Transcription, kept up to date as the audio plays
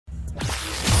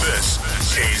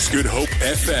Today's Good Hope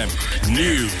FM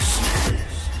News.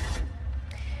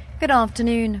 Good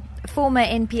afternoon. Former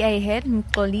NPA head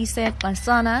Mxolisi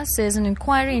Nxasana says an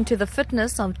inquiry into the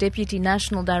fitness of Deputy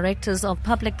National Directors of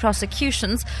Public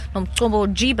Prosecutions Nomcobo,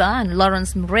 Jiba and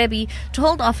Lawrence Mrwebi to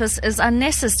hold office is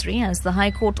unnecessary, as the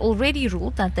High Court already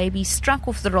ruled that they be struck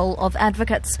off the roll of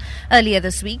advocates. Earlier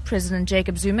this week, President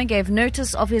Jacob Zuma gave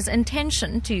notice of his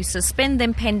intention to suspend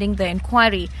them pending the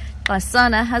inquiry.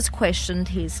 Nxasana has questioned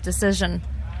his decision.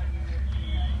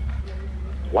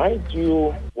 Why do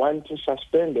you want to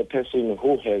suspend a person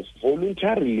who has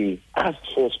voluntarily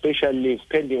asked for special leave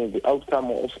pending the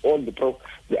outcome of all the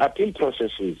appeal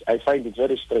processes? I find it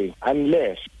very strange.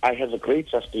 Unless I have a great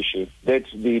suspicion that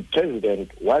the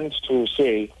president wants to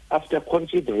say, after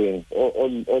considering all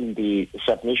the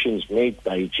submissions made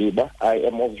by Jiba, I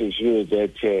am of the view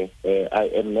that I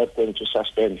am not going to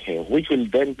suspend her, which will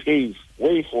then pave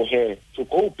way for her to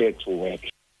go back to work.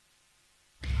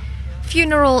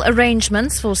 Funeral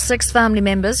arrangements for 6 family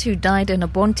members who died in a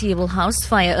Bonteheuwel house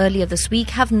fire earlier this week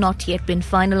have not yet been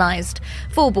finalized.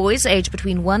 4 boys aged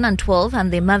between 1 and 12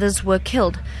 and their mothers were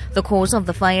killed. The cause of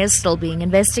the fire is still being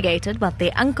investigated, but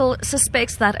their uncle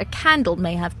suspects that a candle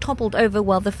may have toppled over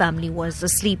while the family was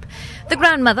asleep. The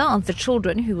grandmother of the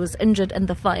children who was injured in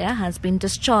the fire has been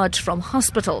discharged from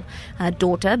hospital. Her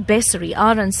daughter, Bessery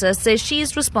Arendse, says she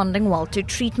is responding well to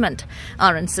treatment.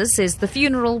 Arendse says the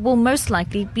funeral will most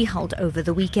likely be held over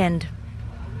the weekend.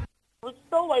 We're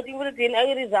still waiting for the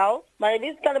DNA result. Maybe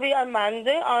it's going to be on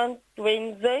Monday, on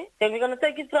Wednesday. Then we're going to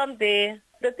take it from there.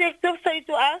 The detectives say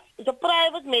to us, it's a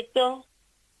private matter.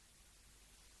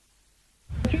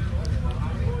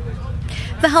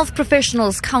 The Health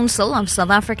Professionals Council of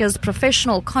South Africa's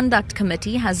Professional Conduct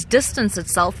Committee has distanced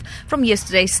itself from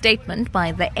yesterday's statement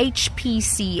by the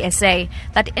HPCSA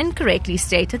that incorrectly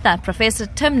stated that Professor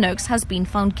Tim Noakes has been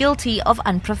found guilty of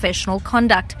unprofessional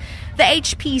conduct. The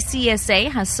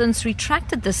HPCSA has since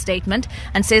retracted this statement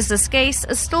and says this case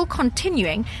is still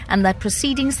continuing and that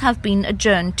proceedings have been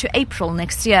adjourned to April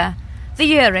next year. The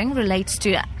hearing relates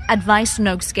to advice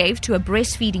Noakes gave to a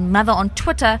breastfeeding mother on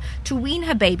Twitter to wean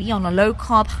her baby on a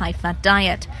low-carb, high-fat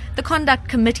diet. The Conduct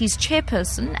Committee's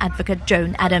chairperson, Advocate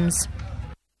Joan Adams.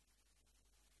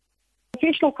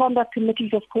 Professional conduct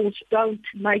committees, of course, don't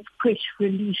make press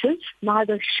releases,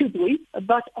 neither should we.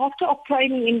 But after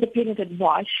obtaining independent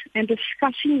advice and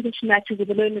discussing this matter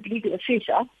with a learned legal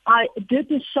assessor, I did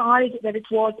decide that it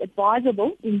was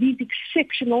advisable in these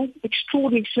exceptional,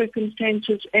 extraordinary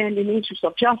circumstances and in the interest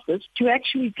of justice to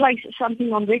actually place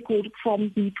something on record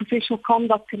from the Professional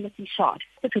Conduct Committee side.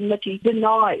 The committee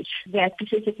denies that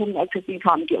Professor Tim Noakes has been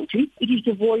found guilty. It is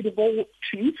devoid of all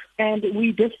truth, and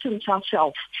we distance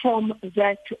ourselves from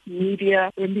that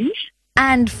media release.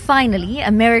 And finally,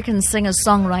 American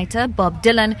singer-songwriter Bob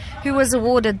Dylan, who was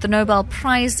awarded the Nobel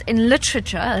Prize in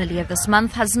Literature earlier this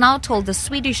month, has now told the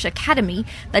Swedish Academy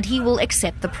that he will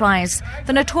accept the prize.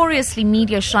 The notoriously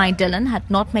media-shy Dylan had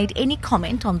not made any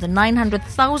comment on the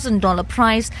 $900,000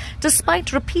 prize,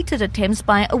 despite repeated attempts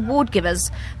by award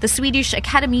givers. The Swedish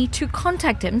Academy to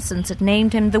contact him since it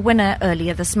named him the winner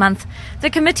earlier this month. The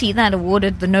committee that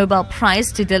awarded the Nobel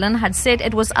Prize to Dylan had said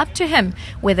it was up to him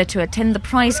whether to attend the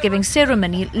prize-giving ceremony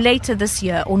later this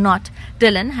year or not.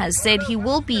 Dylan has said he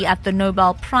will be at the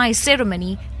Nobel Prize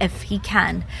ceremony if he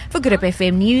can. For Good Hope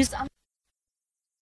FM News,